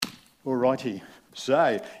Alrighty,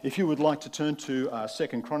 so if you would like to turn to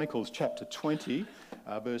 2 Chronicles chapter 20,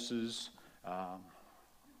 verses,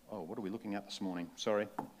 what are we looking at this morning? Sorry.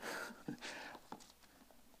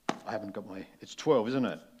 I haven't got it's 12, isn't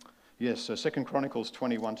it? Yes, so 2 Chronicles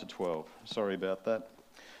 21 to 12. Sorry about that.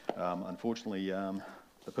 Unfortunately,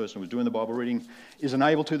 the person who was doing the Bible reading isn't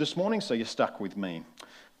able to this morning, so you're stuck with me.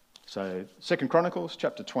 So 2 Chronicles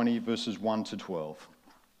chapter 20, verses 1 to 12.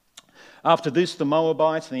 After this, the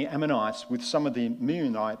Moabites and the Ammonites, with some of the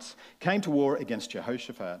Meunites, came to war against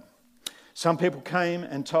Jehoshaphat. Some people came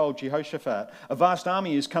and told Jehoshaphat, "A vast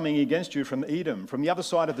army is coming against you from Edom, from the other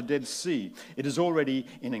side of the Dead Sea. It is already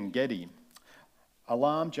in En-gedi."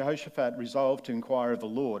 Alarmed, Jehoshaphat resolved to inquire of the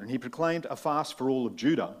Lord, and he proclaimed a fast for all of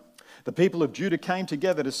Judah. The people of Judah came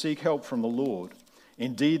together to seek help from the Lord.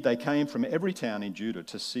 Indeed, they came from every town in Judah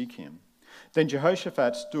to seek him. Then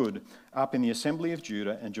Jehoshaphat stood up in the assembly of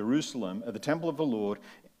Judah and Jerusalem at the temple of the Lord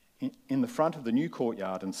in the front of the new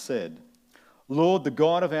courtyard and said, "Lord, the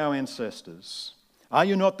God of our ancestors, are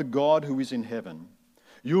you not the God who is in heaven?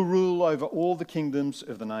 You rule over all the kingdoms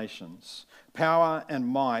of the nations. Power and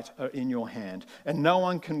might are in your hand, and no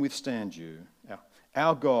one can withstand you.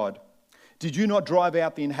 Our God, did you not drive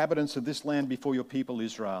out the inhabitants of this land before your people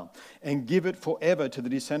Israel and give it forever to the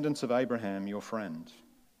descendants of Abraham, your friend?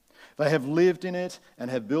 They have lived in it and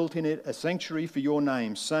have built in it a sanctuary for your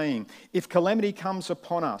name, saying, 'If calamity comes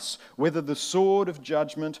upon us, whether the sword of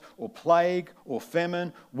judgment or plague or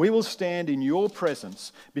famine, we will stand in your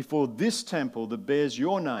presence before this temple that bears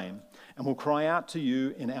your name and will cry out to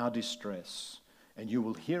you in our distress, and you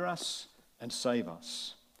will hear us and save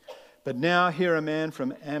us.' But now hear a man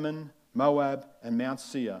from Ammon, Moab, and Mount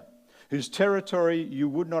Seir, whose territory you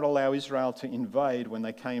would not allow Israel to invade when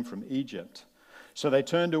they came from Egypt. So they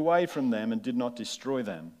turned away from them and did not destroy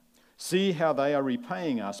them. See how they are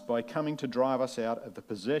repaying us by coming to drive us out of the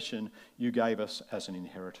possession you gave us as an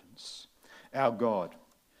inheritance. Our God,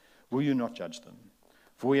 will you not judge them?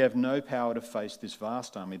 For we have no power to face this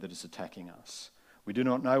vast army that is attacking us. We do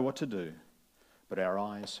not know what to do, but our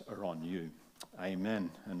eyes are on you."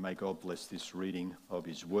 Amen. And may God bless this reading of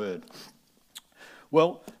his word.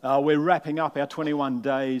 Well, we're wrapping up our 21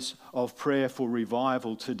 days of prayer for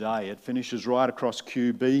revival today. It finishes right across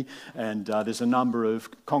QB, and there's a number of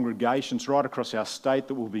congregations right across our state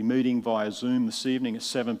that will be meeting via Zoom this evening at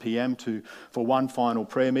 7 p.m. for one final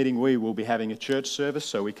prayer meeting. We will be having a church service,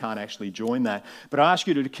 so we can't actually join that. But I ask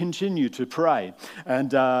you to continue to pray.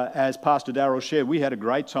 And as Pastor Darrell shared, we had a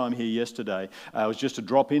great time here yesterday. It was just a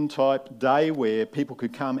drop-in type day where people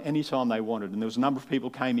could come anytime they wanted, and there was a number of people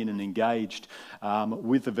came in and engaged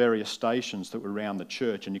with the various stations that were around the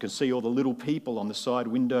church. And you can see all the little people on the side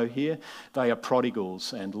window here. They are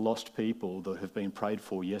prodigals and lost people that have been prayed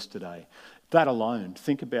for yesterday. That alone,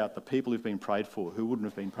 think about the people who've been prayed for who wouldn't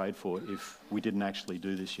have been prayed for if we didn't actually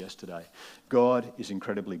do this yesterday. God is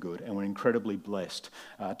incredibly good, and we're incredibly blessed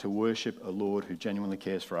to worship a Lord who genuinely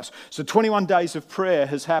cares for us. So 21 days of prayer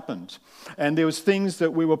has happened, and there was things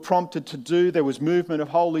that we were prompted to do. There was movement of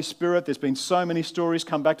Holy Spirit. There's been so many stories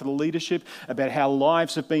come back to the leadership about how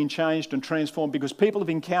lives have been changed and transformed because people have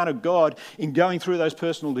encountered God in going through those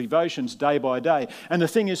personal devotions day by day. And the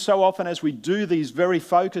thing is, so often as we do these very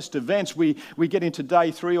focused events, we get into day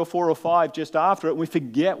 3 or 4 or 5 just after it, and we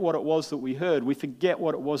forget what it was that we heard. We forget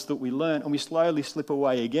what it was that we learned, and we slowly slip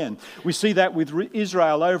away again. We see that with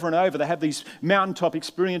Israel over and over. They have these mountaintop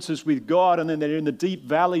experiences with God, and then they're in the deep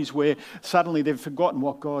valleys where suddenly they've forgotten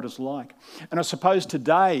what God is like. And I suppose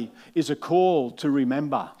today is a call to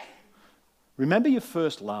remember. Remember your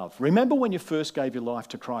first love. Remember when you first gave your life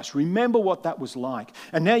to Christ. Remember what that was like.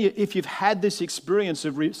 And now if you've had this experience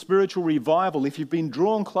of spiritual revival, if you've been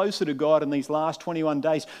drawn closer to God in these last 21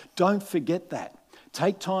 days, don't forget that.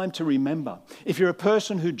 Take time to remember. If you're a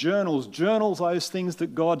person who journal those things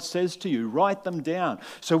that God says to you. Write them down.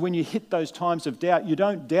 So when you hit those times of doubt, you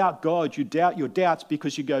don't doubt God, you doubt your doubts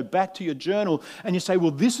because you go back to your journal and you say,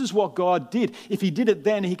 well, this is what God did. If he did it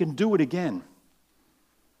then, he can do it again.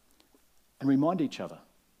 And remind each other,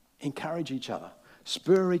 encourage each other,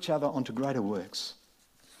 spur each other onto greater works.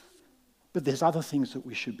 But there's other things that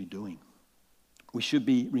we should be doing. We should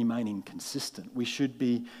be remaining consistent. We should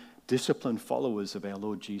be disciplined followers of our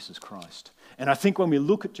Lord Jesus Christ. And I think when we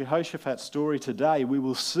look at Jehoshaphat's story today, we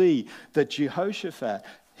will see that Jehoshaphat,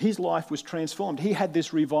 his life was transformed. He had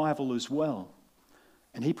this revival as well.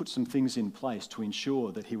 And he put some things in place to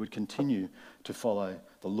ensure that he would continue to follow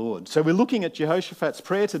the Lord. So we're looking at Jehoshaphat's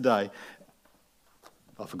prayer today.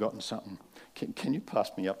 I've forgotten something. Can you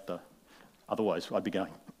pass me up otherwise I'd be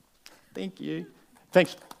going. Thank you.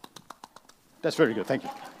 Thanks. That's very good. Thank you.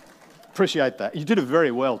 Appreciate that. You did it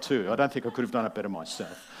very well too. I don't think I could have done it better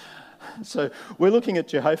myself. So we're looking at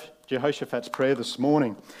Jehoshaphat's prayer this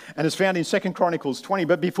morning, and it's found in 2 Chronicles 20.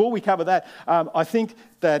 But before we cover that, I think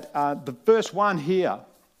that the verse 1 here,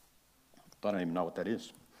 I don't even know what that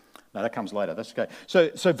is. No, that comes later. That's okay.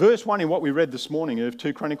 So verse 1 in what we read this morning of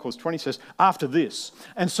 2 Chronicles 20 says, after this.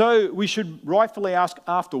 And so we should rightfully ask,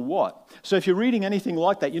 after what? So if you're reading anything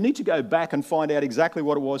like that, you need to go back and find out exactly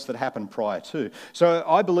what it was that happened prior to. So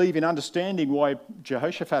I believe in understanding why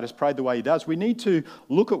Jehoshaphat has prayed the way he does, we need to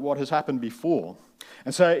look at what has happened before.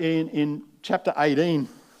 And so in chapter 18,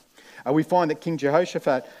 we find that King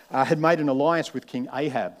Jehoshaphat had made an alliance with King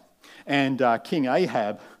Ahab. And King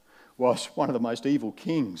Ahab was one of the most evil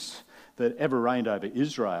kings that ever reigned over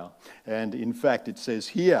Israel. And in fact, it says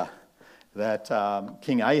here that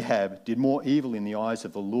King Ahab did more evil in the eyes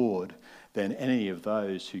of the Lord than any of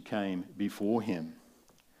those who came before him.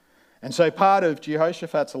 And so part of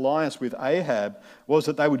Jehoshaphat's alliance with Ahab was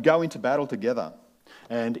that they would go into battle together.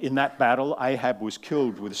 And in that battle, Ahab was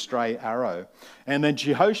killed with a stray arrow. And then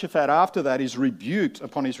Jehoshaphat, after that, is rebuked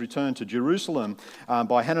upon his return to Jerusalem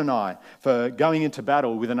by Hanani for going into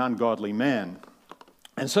battle with an ungodly man.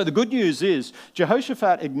 And so the good news is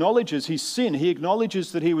Jehoshaphat acknowledges his sin. He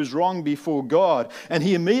acknowledges that he was wrong before God, and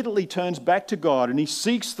he immediately turns back to God and he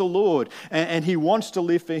seeks the Lord and he wants to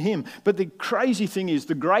live for him. But the crazy thing is,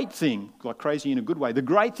 the great thing, like crazy in a good way, the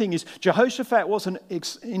great thing is Jehoshaphat wasn't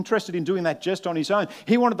interested in doing that just on his own.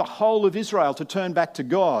 He wanted the whole of Israel to turn back to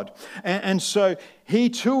God. And so he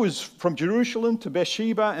too is from Jerusalem to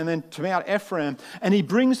Beersheba and then to Mount Ephraim, and he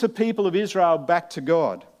brings the people of Israel back to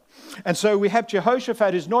God. And so we have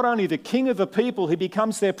Jehoshaphat, who's not only the king of the people, he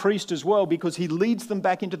becomes their priest as well, because he leads them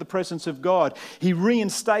back into the presence of God. He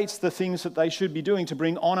reinstates the things that they should be doing to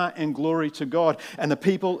bring honor and glory to God. And the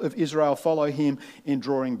people of Israel follow him in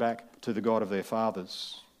drawing back to the God of their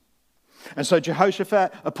fathers. And so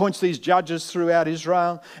Jehoshaphat appoints these judges throughout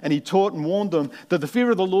Israel, and he taught and warned them that the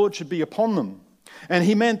fear of the Lord should be upon them. And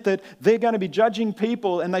he meant that they're going to be judging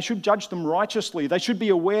people, and they should judge them righteously. They should be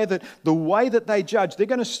aware that the way that they judge, they're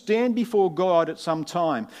going to stand before God at some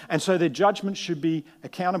time. And so their judgments should be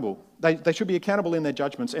accountable. They should be accountable in their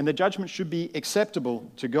judgments, and their judgments should be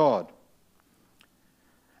acceptable to God.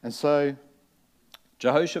 And so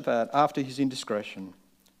Jehoshaphat, after his indiscretion,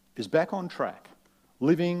 is back on track,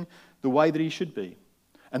 living the way that he should be,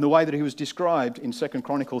 and the way that he was described in 2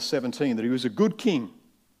 Chronicles 17, that he was a good king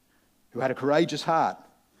who had a courageous heart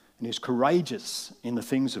and is courageous in the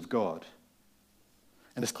things of God.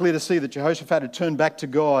 And it's clear to see that Jehoshaphat had turned back to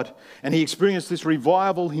God, and he experienced this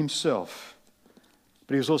revival himself.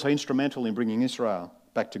 But he was also instrumental in bringing Israel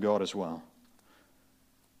back to God as well.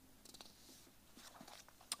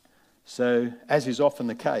 So, as is often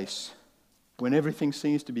the case, when everything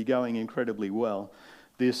seems to be going incredibly well,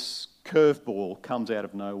 this curveball comes out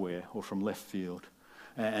of nowhere or from left field.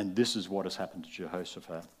 And this is what has happened to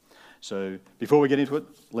Jehoshaphat. So before we get into it,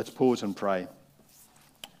 let's pause and pray.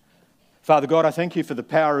 Father God, I thank you for the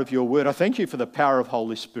power of your word. I thank you for the power of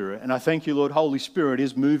Holy Spirit. And I thank you, Lord, Holy Spirit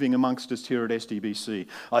is moving amongst us here at SDBC.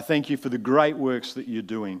 I thank you for the great works that you're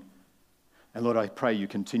doing. And Lord, I pray you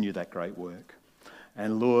continue that great work.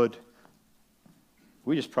 And Lord,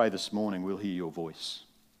 we just pray this morning we'll hear your voice.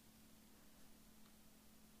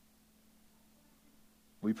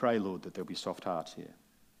 We pray, Lord, that there'll be soft hearts here.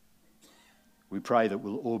 We pray that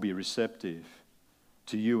we'll all be receptive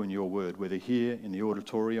to you and your word, whether here in the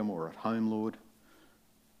auditorium or at home, Lord.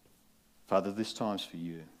 Father, this time's for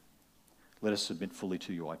you. Let us submit fully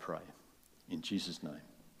to you, I pray. In Jesus' name,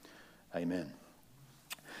 amen.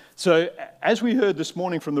 So, as we heard this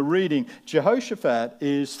morning from the reading, Jehoshaphat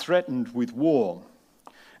is threatened with war.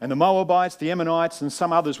 And the Moabites, the Ammonites, and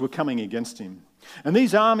some others were coming against him. And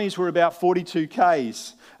these armies were about 42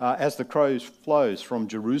 k's as the crow flows from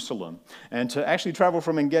Jerusalem. And to actually travel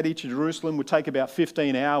from En-Gedi to Jerusalem would take about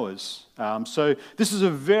 15 hours. So this is a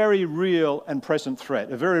very real and present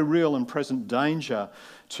threat, a very real and present danger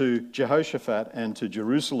to Jehoshaphat and to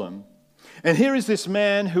Jerusalem. And here is this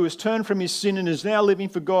man who has turned from his sin and is now living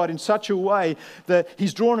for God in such a way that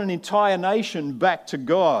he's drawn an entire nation back to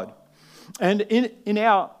God. And in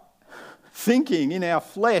our thinking, in our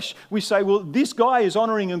flesh, we say, well, this guy is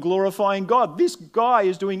honouring and glorifying God. This guy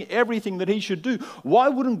is doing everything that he should do. Why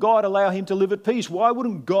wouldn't God allow him to live at peace? Why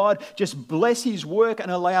wouldn't God just bless his work and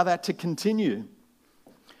allow that to continue?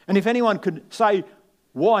 And if anyone could say,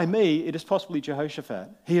 why me? It is possibly Jehoshaphat.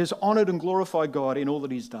 He has honoured and glorified God in all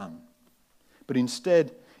that he's done. But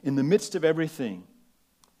instead, in the midst of everything,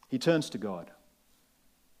 he turns to God.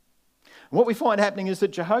 And what we find happening is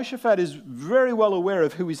that Jehoshaphat is very well aware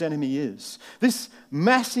of who his enemy is. This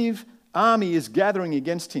massive army is gathering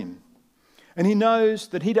against him. And he knows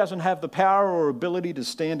that he doesn't have the power or ability to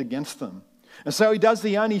stand against them. And so he does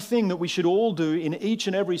the only thing that we should all do in each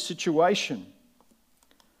and every situation.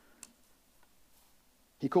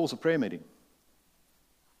 He calls a prayer meeting.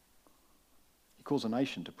 He calls a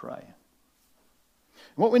nation to pray.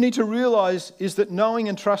 And what we need to realize is that knowing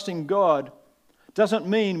and trusting God doesn't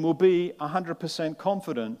mean we'll be 100%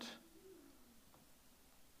 confident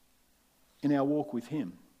in our walk with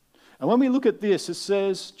him. And when we look at this, it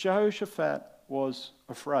says Jehoshaphat was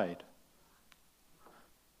afraid.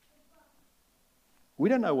 We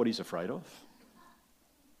don't know what he's afraid of.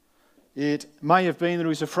 It may have been that he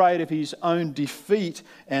was afraid of his own defeat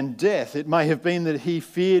and death. It may have been that he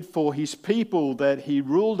feared for his people that he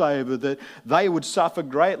ruled over, that they would suffer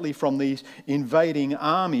greatly from these invading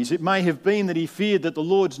armies. It may have been that he feared that the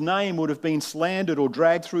Lord's name would have been slandered or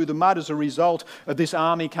dragged through the mud as a result of this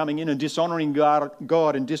army coming in and dishonouring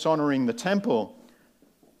God and dishonouring the temple.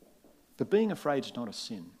 But being afraid is not a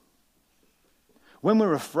sin. When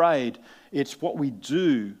we're afraid, it's what we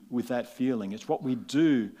do with that feeling. It's what we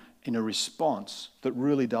do in a response that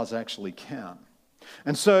really does actually count.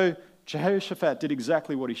 And so Jehoshaphat did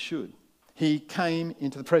exactly what he should. He came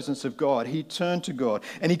into the presence of God. He turned to God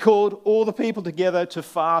and he called all the people together to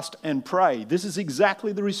fast and pray. This is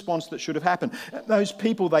exactly the response that should have happened. Those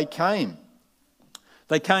people, they came.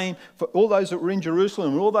 They came for all those that were in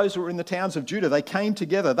Jerusalem and all those that were in the towns of Judah. They came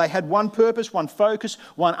together. They had one purpose, one focus,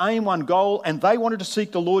 one aim, one goal, and they wanted to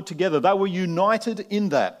seek the Lord together. They were united in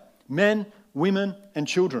that. Men, women, and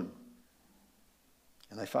children.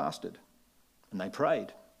 And they fasted. And they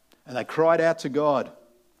prayed. And they cried out to God.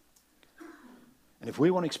 And if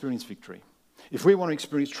we want to experience victory, if we want to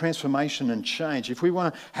experience transformation and change, if we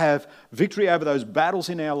want to have victory over those battles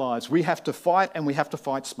in our lives, we have to fight, and we have to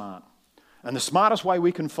fight smart. And the smartest way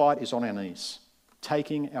we can fight is on our knees,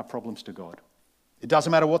 taking our problems to God. It doesn't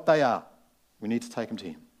matter what they are. We need to take them to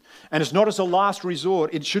him. And it's not as a last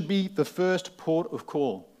resort. It should be the first port of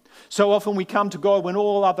call. So often we come to God when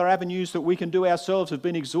all other avenues that we can do ourselves have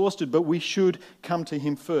been exhausted, but we should come to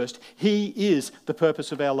him first. He is the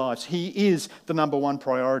purpose of our lives. He is the number one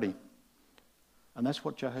priority. And that's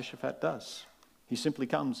what Jehoshaphat does. He simply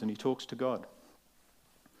comes and he talks to God.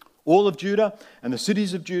 All of Judah and the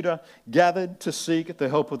cities of Judah gathered to seek the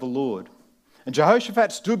help of the Lord. And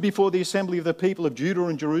Jehoshaphat stood before the assembly of the people of Judah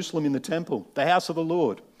and Jerusalem in the temple, the house of the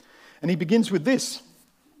Lord. And he begins with this.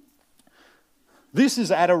 This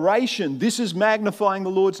is adoration. This is magnifying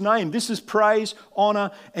the Lord's name. This is praise,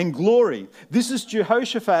 honor, and glory. This is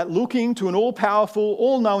Jehoshaphat looking to an all-powerful,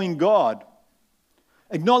 all-knowing God,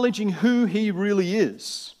 acknowledging who he really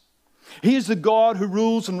is. He is the God who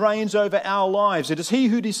rules and reigns over our lives. It is he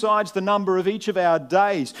who decides the number of each of our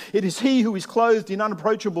days. It is he who is clothed in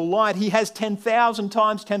unapproachable light. He has 10,000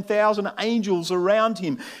 times 10,000 angels around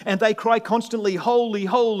him, and they cry constantly, "Holy,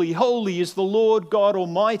 holy, holy is the Lord God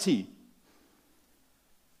Almighty."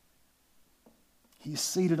 He is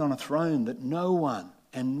seated on a throne that no one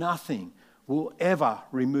and nothing will ever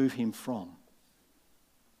remove him from.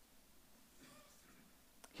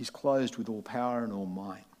 He's clothed with all power and all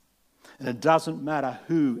might. And it doesn't matter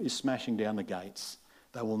who is smashing down the gates.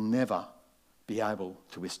 They will never be able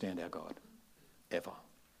to withstand our God. Ever.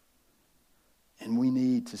 And we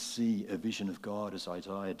need to see a vision of God as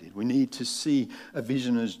Isaiah did. We need to see a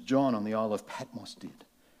vision as John on the Isle of Patmos did.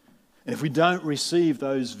 And if we don't receive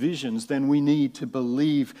those visions, then we need to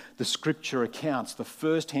believe the scripture accounts, the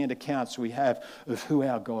first-hand accounts we have of who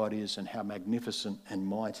our God is and how magnificent and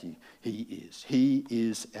mighty he is. He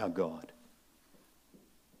is our God.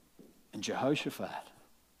 And Jehoshaphat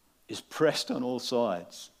is pressed on all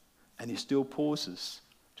sides, and he still pauses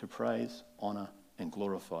to praise, honor, and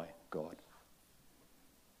glorify God.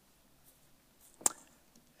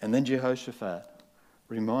 And then Jehoshaphat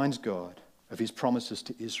reminds God of his promises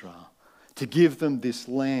to Israel to give them this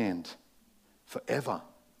land forever.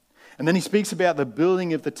 And then he speaks about the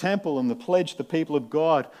building of the temple and the pledge the people of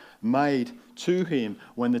God made to him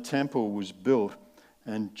when the temple was built.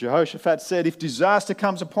 And Jehoshaphat said, "If disaster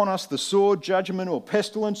comes upon us, the sword, judgment, or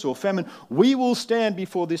pestilence, or famine, we will stand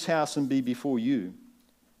before this house and be before you.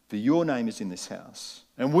 For your name is in this house.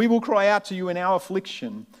 And we will cry out to you in our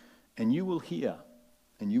affliction, and you will hear,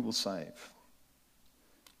 and you will save."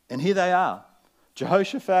 And here they are.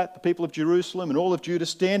 Jehoshaphat, the people of Jerusalem, and all of Judah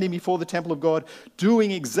standing before the temple of God,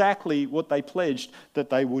 doing exactly what they pledged that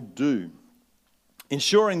they would do,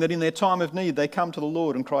 ensuring that in their time of need they come to the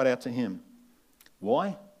Lord and cried out to him.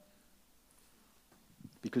 Why?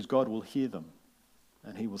 Because God will hear them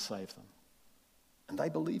and he will save them. And they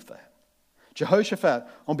believe that. Jehoshaphat,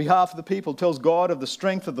 on behalf of the people, tells God of the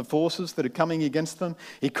strength of the forces that are coming against them.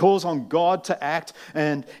 He calls on God to act,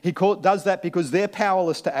 and he does that because they're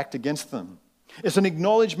powerless to act against them. It's an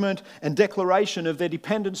acknowledgement and declaration of their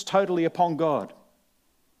dependence totally upon God.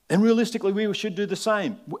 And realistically, we should do the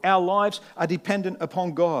same. Our lives are dependent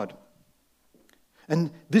upon God.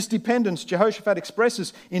 And this dependence, Jehoshaphat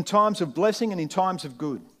expresses in times of blessing and in times of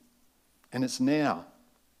good. And it's now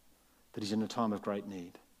that he's in a time of great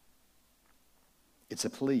need. It's a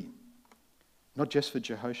plea, not just for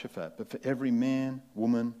Jehoshaphat, but for every man,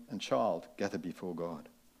 woman, and child gathered before God.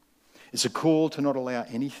 It's a call to not allow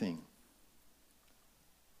anything,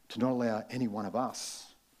 to not allow any one of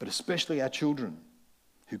us, but especially our children,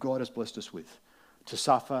 who God has blessed us with, to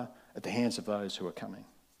suffer at the hands of those who are coming.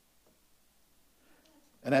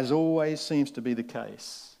 And as always seems to be the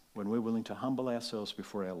case, when we're willing to humble ourselves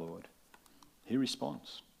before our Lord, he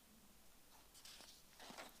responds.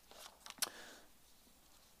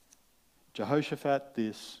 Jehoshaphat,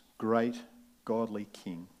 this great godly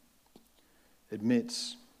king,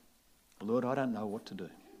 admits, Lord, I don't know what to do.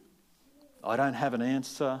 I don't have an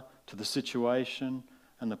answer to the situation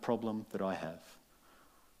and the problem that I have.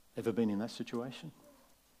 Ever been in that situation?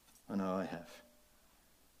 I know I have.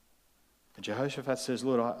 And Jehoshaphat says,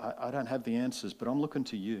 Lord, I don't have the answers, but I'm looking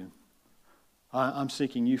to you. I'm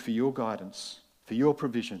seeking you for your guidance, for your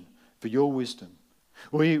provision, for your wisdom.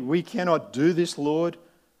 We cannot do this, Lord,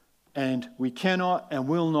 and we cannot and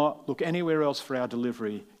will not look anywhere else for our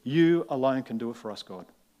delivery. You alone can do it for us, God.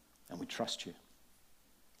 And we trust you.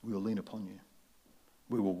 We will lean upon you.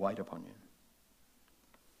 We will wait upon you.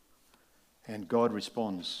 And God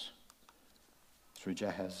responds through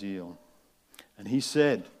Jahaziel. And he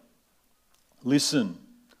said, listen,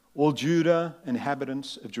 all Judah,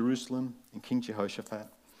 inhabitants of Jerusalem, and King Jehoshaphat,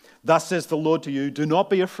 thus says the Lord to you, do not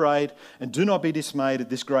be afraid and do not be dismayed at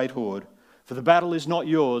this great horde, for the battle is not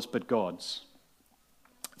yours, but God's.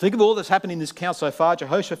 Think of all that's happened in this count so far.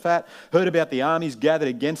 Jehoshaphat heard about the armies gathered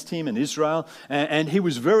against him in Israel, and he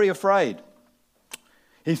was very afraid.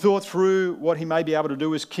 He thought through what he may be able to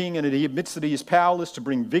do as king, and he admits that he is powerless to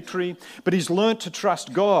bring victory, but he's learnt to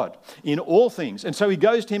trust God in all things. And so he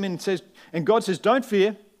goes to him and says, and God says, don't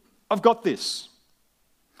fear, I've got this.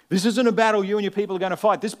 This isn't a battle you and your people are going to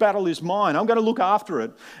fight. This battle is mine. I'm going to look after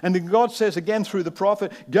it. And then God says again through the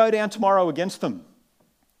prophet, go down tomorrow against them.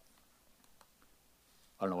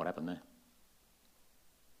 I don't know what happened there.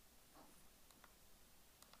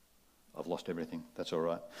 I've lost everything. That's all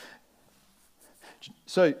right.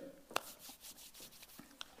 So,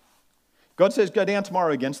 God says, go down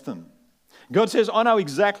tomorrow against them. God says, I know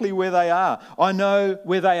exactly where they are. I know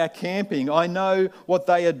where they are camping. I know what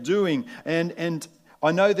they are doing. And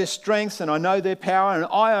I know their strengths and I know their power. And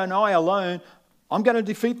I alone, I'm going to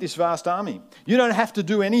defeat this vast army. You don't have to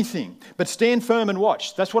do anything, but stand firm and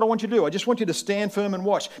watch. That's what I want you to do. I just want you to stand firm and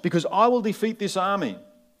watch, because I will defeat this army.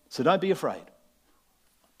 So don't be afraid.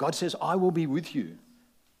 God says, I will be with you.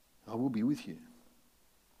 I will be with you.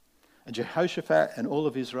 And Jehoshaphat and all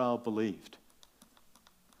of Israel believed.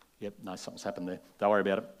 Yep, no, something's happened there. Don't worry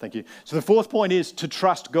about it. Thank you. So the fourth point is to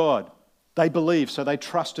trust God. They believed, so they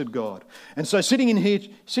trusted God. And so sitting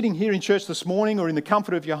here in church this morning or in the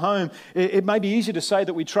comfort of your home, it may be easy to say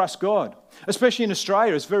that we trust God. Especially in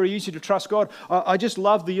Australia, it's very easy to trust God. I just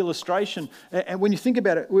love the illustration. And when you think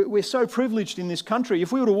about it, we're so privileged in this country.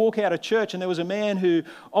 If we were to walk out of church and there was a man who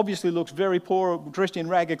obviously looked very poor, dressed in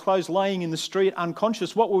ragged clothes, laying in the street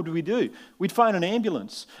unconscious, what would we do? We'd phone an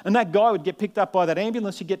ambulance. And that guy would get picked up by that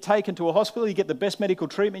ambulance. He'd get taken to a hospital. He'd get the best medical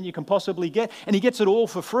treatment you can possibly get. And he gets it all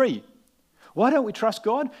for free. Why don't we trust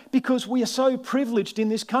God? Because we are so privileged in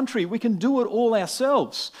this country. We can do it all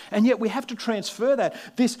ourselves. And yet we have to transfer that.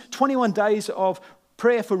 This 21 days of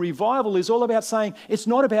prayer for revival is all about saying, it's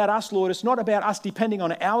not about us, Lord. It's not about us depending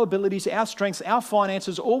on our abilities, our strengths, our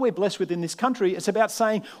finances, all we're blessed with in this country. It's about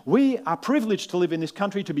saying we are privileged to live in this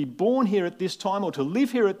country, to be born here at this time or to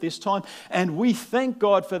live here at this time. And we thank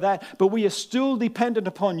God for that. But we are still dependent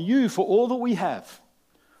upon you for all that we have.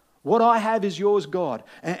 What I have is yours, God.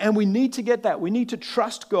 And we need to get that. We need to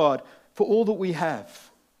trust God for all that we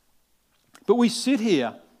have. But we sit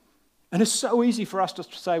here, and it's so easy for us to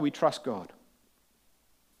say we trust God.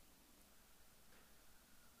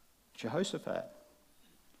 Jehoshaphat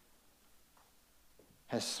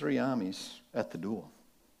has 3 armies at the door.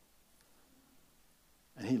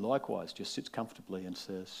 And he likewise just sits comfortably and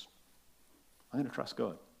says, I'm going to trust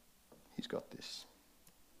God. He's got this.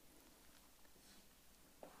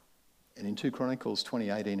 And in 2 Chronicles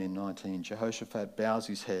 20:18 and 19, Jehoshaphat bows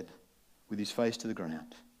his head with his face to the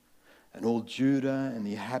ground. And all Judah and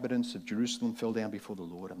the inhabitants of Jerusalem fell down before the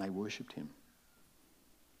Lord, and they worshipped him.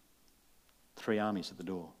 3 armies at the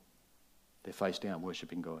door. They're face down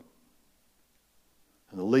worshipping God.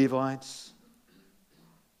 And the Levites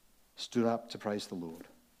stood up to praise the Lord,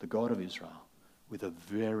 the God of Israel, with a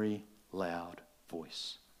very loud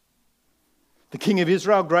voice. The king of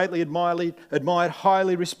Israel, greatly admired,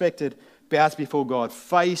 highly respected, bows before God,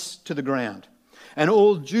 face to the ground. And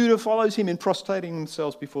all Judah follows him in prostrating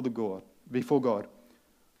themselves before God,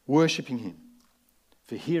 worshipping him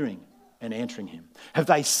for hearing and answering him. Have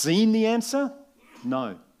they seen the answer?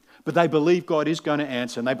 No. But they believe God is going to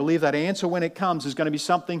answer, and they believe that answer, when it comes, is going to be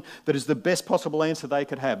something that is the best possible answer they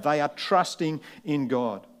could have. They are trusting in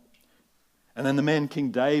God. And then the man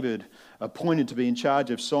King David, appointed to be in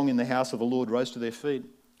charge of song in the house of the Lord, rose to their feet,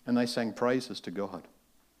 and they sang praises to God.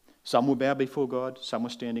 Some were bowed before God, some were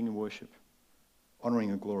standing in worship,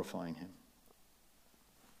 honouring and glorifying him.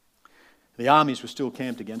 The armies were still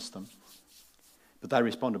camped against them, but they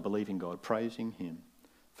responded believing God, praising him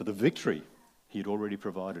for the victory he had already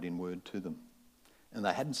provided in word to them. And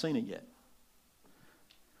they hadn't seen it yet.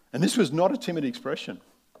 And this was not a timid expression.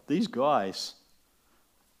 These guys,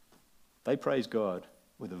 they praised God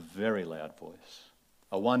with a very loud voice.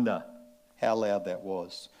 I wonder how loud that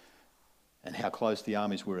was and how close the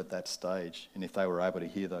armies were at that stage, and if they were able to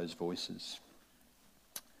hear those voices.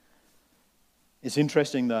 It's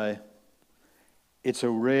interesting though, it's a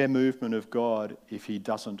rare movement of God if he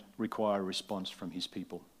doesn't require a response from his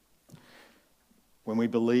people. When we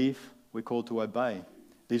believe, we're called to obey.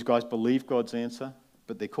 These guys believe God's answer,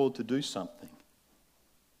 but they're called to do something.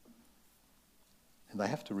 And they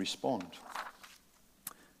have to respond.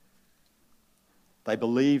 They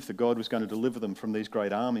believed that God was going to deliver them from these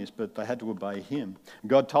great armies, but they had to obey him.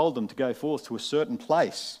 God told them to go forth to a certain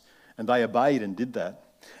place, and they obeyed and did that.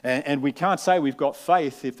 And we can't say we've got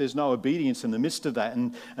faith if there's no obedience in the midst of that,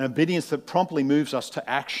 and an obedience that promptly moves us to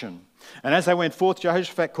action. And as they went forth,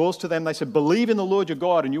 Jehoshaphat calls to them, they said, believe in the Lord your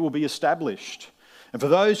God and you will be established. And for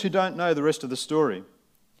those who don't know the rest of the story,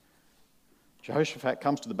 Jehoshaphat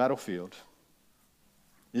comes to the battlefield.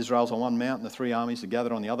 Israel's on one mountain, the 3 armies are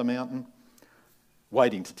gathered on the other mountain,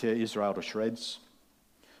 waiting to tear Israel to shreds.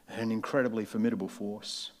 An incredibly formidable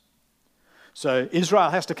force. So Israel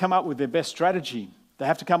has to come up with their best strategy. They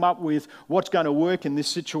have to come up with what's going to work in this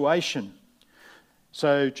situation.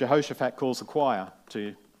 So Jehoshaphat calls the choir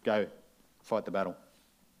to go fight the battle.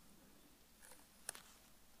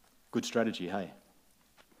 Good strategy, hey?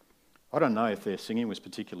 I don't know if their singing was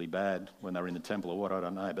particularly bad when they were in the temple or what, I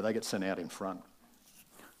don't know, but they get sent out in front.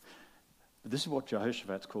 But this is what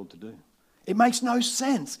Jehoshaphat's called to do. It makes no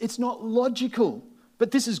sense. It's not logical. But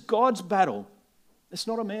this is God's battle. It's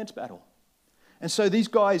not a man's battle. And so these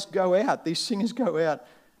guys go out, these singers go out,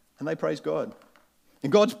 and they praise God.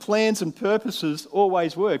 And God's plans and purposes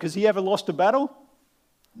always work. Has he ever lost a battle?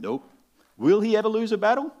 Nope. Will he ever lose a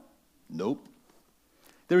battle? Nope.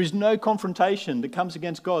 There is no confrontation that comes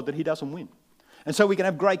against God that he doesn't win. And so we can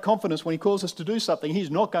have great confidence when he calls us to do something, he's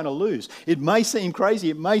not going to lose. It may seem crazy,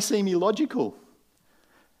 it may seem illogical,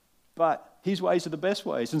 but his ways are the best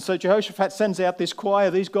ways. And so Jehoshaphat sends out this choir,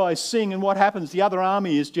 these guys sing, and what happens? The other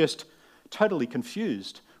army is just totally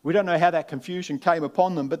confused. We don't know how that confusion came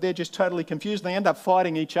upon them, but they're just totally confused. They end up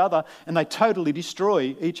fighting each other, and they totally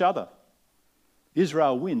destroy each other.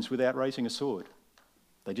 Israel wins without raising a sword.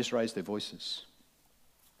 They just raise their voices.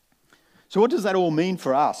 So what does that all mean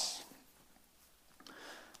for us?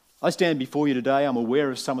 I stand before you today. I'm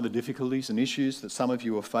aware of some of the difficulties and issues that some of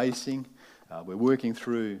you are facing. We're working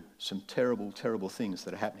through some terrible, terrible things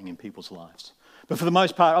that are happening in people's lives. But for the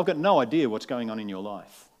most part, I've got no idea what's going on in your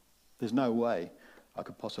life. There's no way I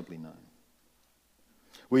could possibly know.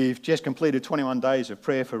 We've just completed 21 days of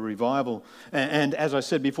prayer for revival. And as I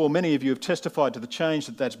said before, many of you have testified to the change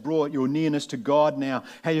that's brought, your nearness to God now,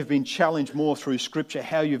 how you've been challenged more through Scripture,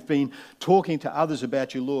 how you've been talking to others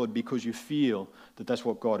about your Lord because you feel that that's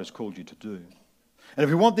what God has called you to do. And if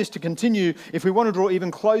we want this to continue, if we want to draw even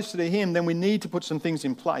closer to him, then we need to put some things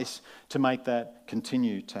in place to make that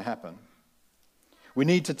continue to happen. We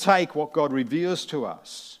need to take what God reveals to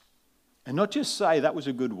us and not just say, that was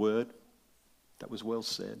a good word, that was well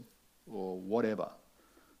said, or whatever.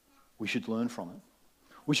 We should learn from it.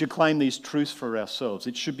 We should claim these truths for ourselves.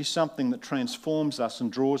 It should be something that transforms us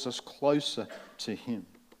and draws us closer to him.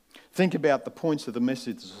 Think about the points of the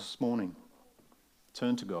message this morning.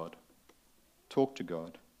 Turn to God. Talk to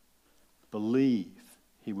God. Believe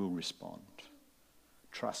he will respond.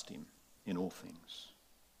 Trust him in all things.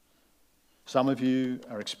 Some of you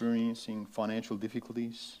are experiencing financial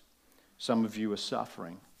difficulties. Some of you are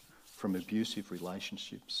suffering from abusive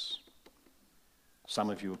relationships. Some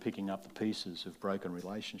of you are picking up the pieces of broken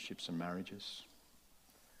relationships and marriages.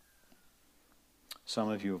 Some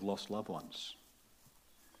of you have lost loved ones.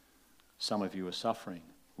 Some of you are suffering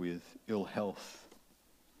with ill health.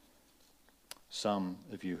 Some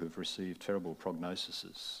of you have received terrible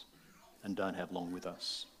prognoses and don't have long with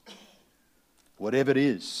us. Whatever it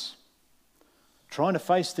is, trying to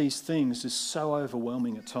face these things is so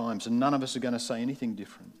overwhelming at times, and none of us are going to say anything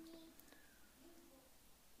different.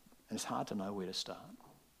 And it's hard to know where to start.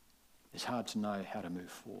 It's hard to know how to move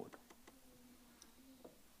forward.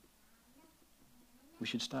 We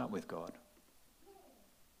should start with God.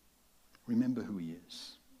 Remember who he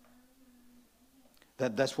is.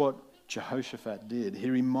 That's what Jehoshaphat did. He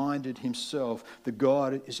reminded himself that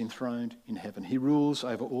God is enthroned in heaven. He rules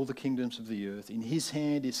over all the kingdoms of the earth. In his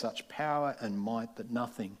hand is such power and might that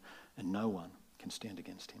nothing and no one can stand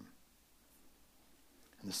against him.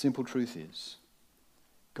 And the simple truth is,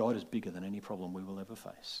 God is bigger than any problem we will ever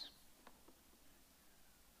face.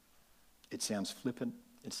 It sounds flippant,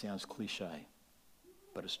 it sounds cliche,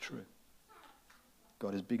 but it's true.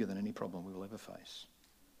 God is bigger than any problem we will ever face.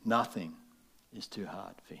 Nothing is too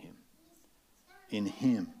hard for him. In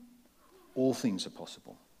him, all things are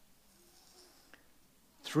possible.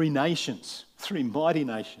 3 nations, 3 mighty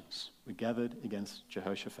nations were gathered against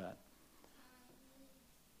Jehoshaphat.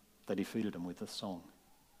 They defeated him with a song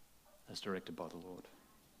as directed by the Lord.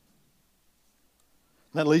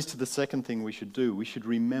 And that leads to the second thing we should do. We should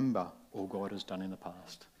remember all God has done in the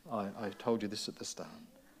past. I told you this at the start.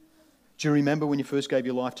 Do you remember when you first gave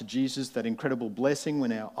your life to Jesus, that incredible blessing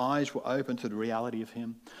when our eyes were open to the reality of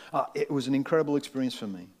him? It was an incredible experience for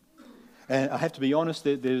me. And I have to be honest,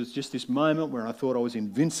 there was just this moment where I thought I was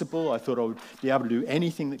invincible. I thought I would be able to do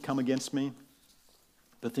anything that come against me.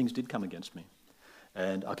 But things did come against me.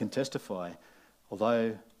 And I can testify,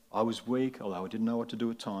 although I was weak, although I didn't know what to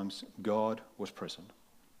do at times, God was present.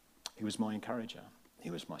 He was my encourager. He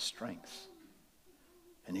was my strength.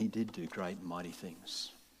 And he did do great and mighty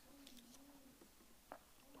things.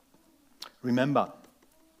 Remember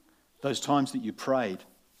those times that you prayed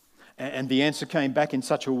and the answer came back in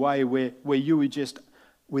such a way where you were just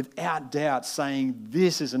without doubt saying,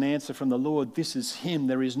 this is an answer from the Lord, this is him,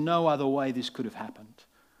 there is no other way this could have happened.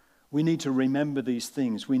 We need to remember these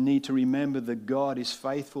things. We need to remember that God is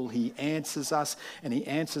faithful. He answers us, and he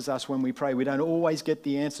answers us when we pray. We don't always get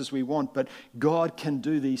the answers we want, but God can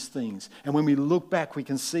do these things. And when we look back, we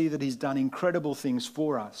can see that he's done incredible things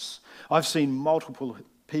for us. I've seen multiple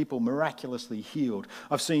people miraculously healed.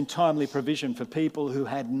 I've seen timely provision for people who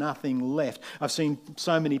had nothing left. I've seen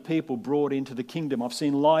so many people brought into the kingdom. I've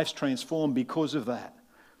seen lives transformed because of that.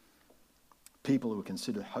 People who were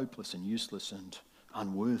considered hopeless and useless and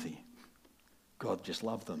unworthy, God just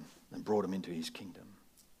loved them and brought them into his kingdom.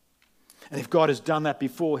 And if God has done that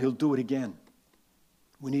before, he'll do it again.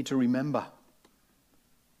 We need to remember.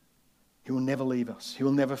 He will never leave us. He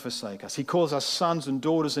will never forsake us. He calls us sons and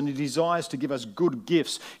daughters, and he desires to give us good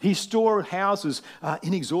gifts. His storehouses are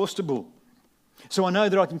inexhaustible. So I know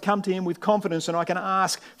that I can come to him with confidence and I can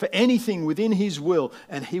ask for anything within his will,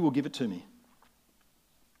 and he will give it to me.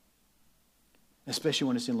 Especially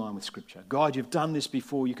when it's in line with Scripture. God, you've done this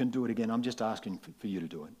before, you can do it again. I'm just asking for you to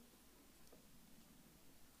do it.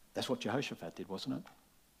 That's what Jehoshaphat did, wasn't it?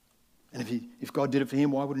 And if God did it for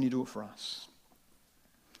him, why wouldn't he do it for us?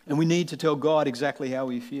 And we need to tell God exactly how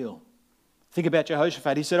we feel. Think about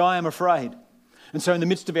Jehoshaphat. He said, I am afraid. And so in the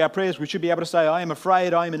midst of our prayers, we should be able to say, I am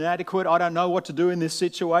afraid, I am inadequate, I don't know what to do in this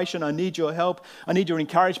situation, I need your help, I need your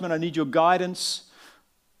encouragement, I need your guidance.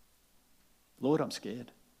 Lord, I'm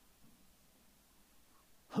scared.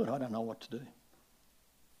 Lord, I don't know what to do.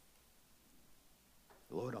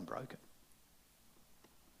 Lord, I'm broken.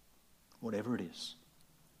 Whatever it is,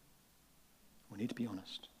 we need to be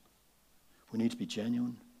honest. We need to be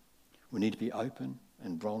genuine. We need to be open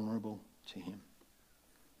and vulnerable to him.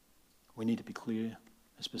 We need to be clear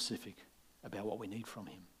and specific about what we need from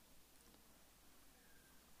him.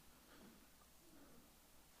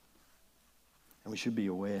 And we should be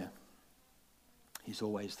aware he's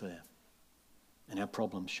always there. And our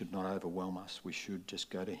problems should not overwhelm us. We should just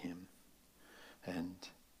go to him. And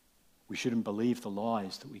we shouldn't believe the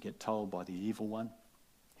lies that we get told by the evil one.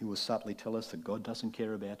 He will subtly tell us that God doesn't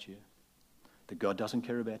care about you, that God doesn't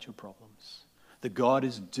care about your problems, that God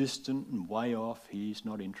is distant and way off. He's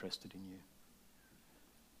not interested in you.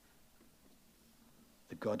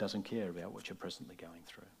 That God doesn't care about what you're presently going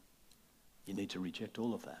through. You need to reject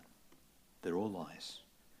all of that. They're all lies,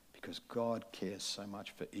 because God cares so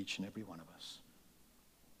much for each and every one of us.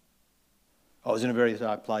 I was in a very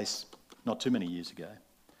dark place not too many years ago,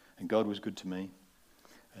 and God was good to me.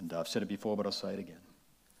 And I've said it before, but I'll say it again.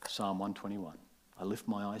 Psalm 121. I lift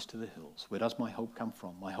my eyes to the hills. Where does my help come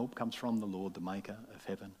from? My help comes from the Lord, the maker of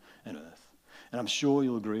heaven and earth. And I'm sure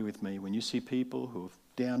you'll agree with me when you see people who are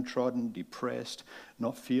downtrodden, depressed,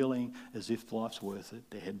 not feeling as if life's worth it,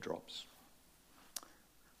 their head drops.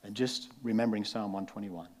 And just remembering Psalm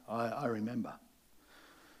 121, I remember.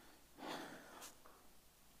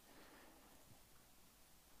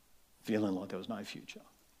 Feeling like there was no future.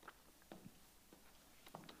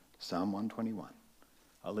 Psalm 121,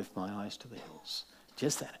 I lift my eyes to the hills.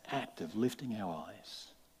 Just that act of lifting our eyes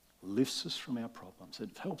lifts us from our problems.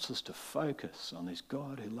 It helps us to focus on this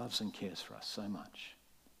God who loves and cares for us so much.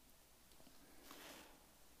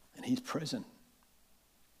 And he's present.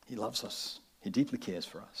 He loves us. He deeply cares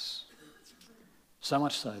for us. So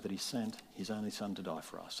much so that he sent his only son to die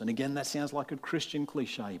for us. And again, that sounds like a Christian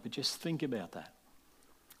cliche, but just think about that.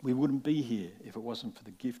 We wouldn't be here if it wasn't for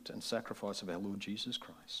the gift and sacrifice of our Lord Jesus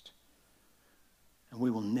Christ. And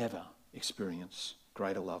we will never experience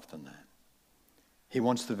greater love than that. He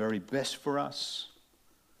wants the very best for us.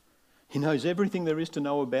 He knows everything there is to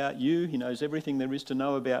know about you. He knows everything there is to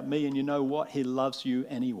know about me. And you know what? He loves you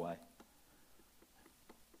anyway.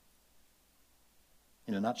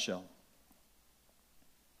 In a nutshell,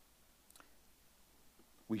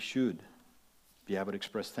 we should be able to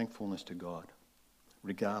express thankfulness to God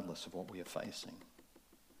regardless of what we are facing.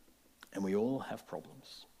 And we all have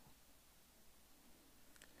problems.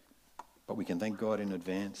 But we can thank God in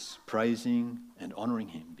advance, praising and honouring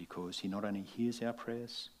him, because he not only hears our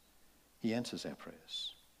prayers, he answers our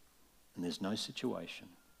prayers. And there's no situation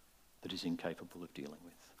that he's incapable of dealing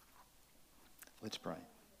with. Let's pray.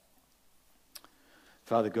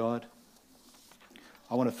 Father God,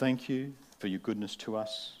 I want to thank you for your goodness to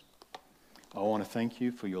us. I want to thank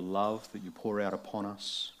you for your love that you pour out upon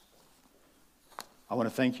us. I want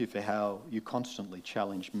to thank you for how you constantly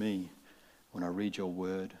challenge me when I read your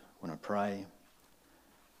word, when I pray,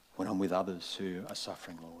 when I'm with others who are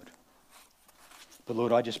suffering, Lord. But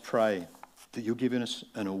Lord, I just pray that you'll give us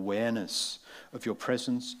an awareness of your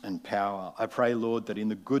presence and power. I pray, Lord, that in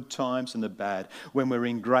the good times and the bad, when we're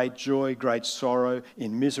in great joy, great sorrow,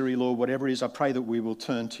 in misery, Lord, whatever it is, I pray that we will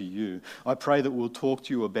turn to you. I pray that we'll talk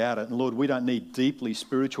to you about it. And Lord, we don't need deeply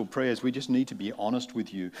spiritual prayers. We just need to be honest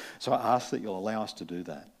with you. So I ask that you'll allow us to do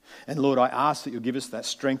that. And Lord, I ask that you'll give us that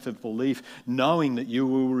strength of belief, knowing that you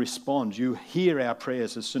will respond. You hear our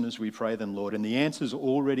prayers as soon as we pray them, Lord, and the answer's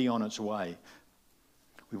already on its way.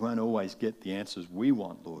 We won't always get the answers we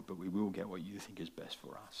want, Lord, but we will get what you think is best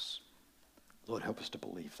for us. Lord, help us to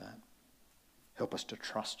believe that. Help us to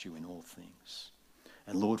trust you in all things.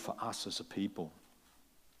 And Lord, for us as a people,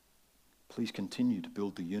 please continue to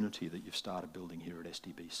build the unity that you've started building here at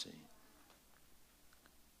SDBC.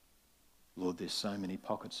 Lord, there's so many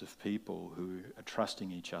pockets of people who are trusting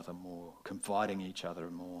each other more, confiding each other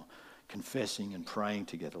more, confessing and praying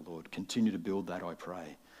together, Lord. Continue to build that, I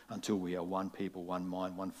pray, until we are one people, one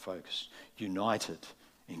mind, one focus, united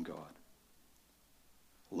in God.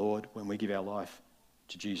 Lord, when we give our life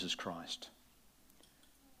to Jesus Christ,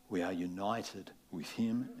 we are united with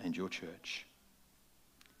him and your church.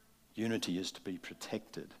 Unity is to be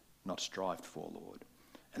protected, not strived for, Lord.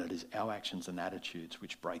 And it is our actions and attitudes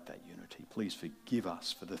which break that unity. Please forgive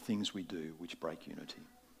us for the things we do which break unity.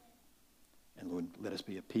 And Lord, let us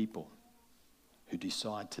be a people who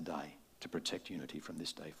decide today to protect unity from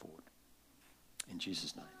this day forward. In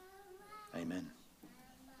Jesus' name, amen.